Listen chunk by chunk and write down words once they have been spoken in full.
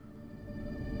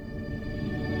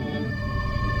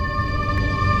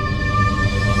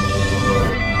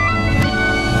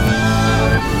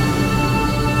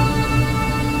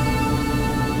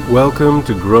Welcome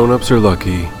to Grown-Ups Are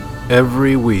Lucky.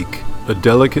 Every week, a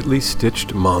delicately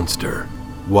stitched monster,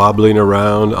 wobbling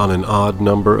around on an odd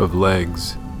number of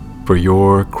legs, for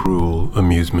your cruel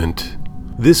amusement.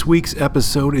 This week's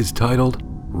episode is titled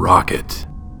Rocket.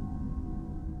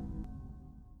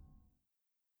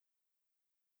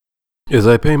 As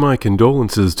I pay my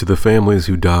condolences to the families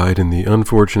who died in the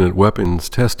unfortunate weapons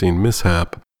testing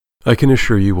mishap, I can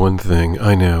assure you one thing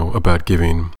I know about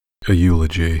giving a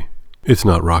eulogy. It's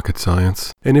not rocket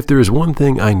science. And if there is one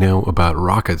thing I know about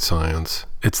rocket science,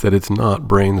 it's that it's not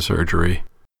brain surgery.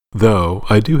 Though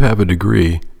I do have a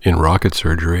degree in rocket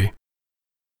surgery.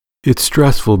 It's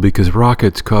stressful because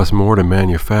rockets cost more to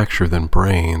manufacture than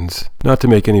brains. Not to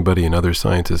make anybody in other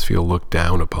sciences feel looked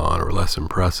down upon or less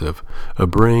impressive, a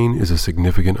brain is a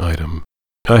significant item.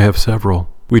 I have several.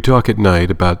 We talk at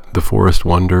night about the forest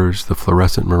wonders, the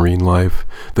fluorescent marine life,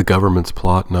 the government's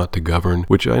plot not to govern,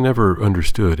 which I never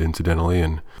understood, incidentally,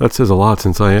 and that says a lot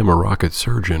since I am a rocket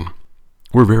surgeon.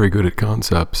 We're very good at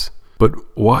concepts. But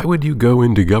why would you go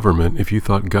into government if you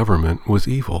thought government was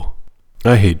evil?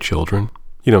 I hate children.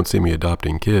 You don't see me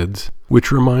adopting kids.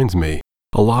 Which reminds me,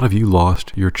 a lot of you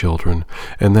lost your children,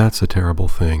 and that's a terrible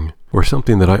thing, or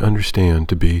something that I understand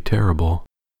to be terrible.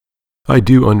 I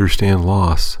do understand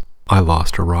loss. I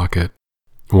lost a rocket,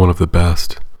 one of the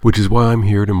best, which is why I'm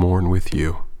here to mourn with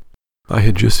you. I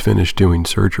had just finished doing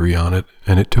surgery on it,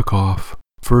 and it took off,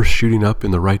 first shooting up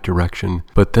in the right direction,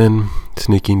 but then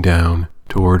sneaking down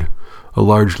toward a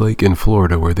large lake in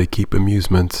Florida where they keep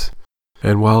amusements.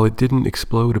 And while it didn't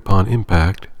explode upon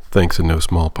impact, thanks in no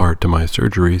small part to my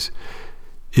surgeries,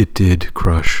 it did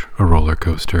crush a roller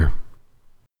coaster.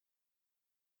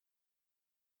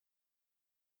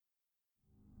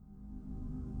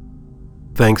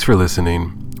 Thanks for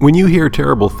listening. When you hear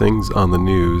terrible things on the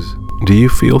news, do you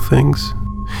feel things?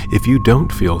 If you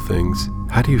don't feel things,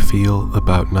 how do you feel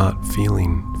about not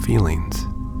feeling feelings?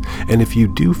 And if you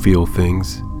do feel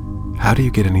things, how do you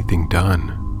get anything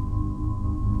done?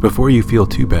 Before you feel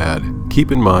too bad, keep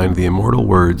in mind the immortal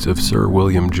words of Sir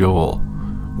William Joel.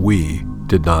 We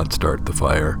did not start the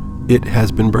fire. It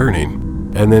has been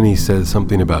burning. And then he says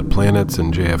something about planets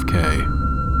and JFK.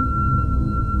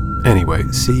 Anyway,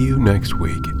 see you next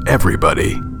week,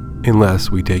 everybody.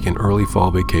 Unless we take an early fall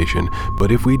vacation,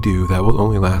 but if we do, that will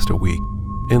only last a week.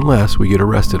 Unless we get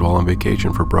arrested while on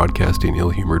vacation for broadcasting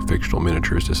ill-humored fictional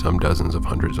miniatures to some dozens of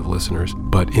hundreds of listeners.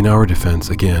 But in our defense,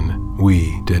 again,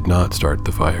 we did not start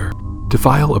the fire. To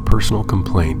file a personal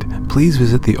complaint, please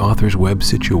visit the author's web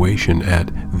situation at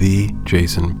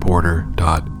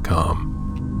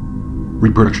thejasonporter.com.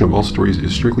 Reproduction of all stories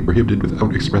is strictly prohibited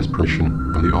without express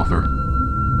permission from the author.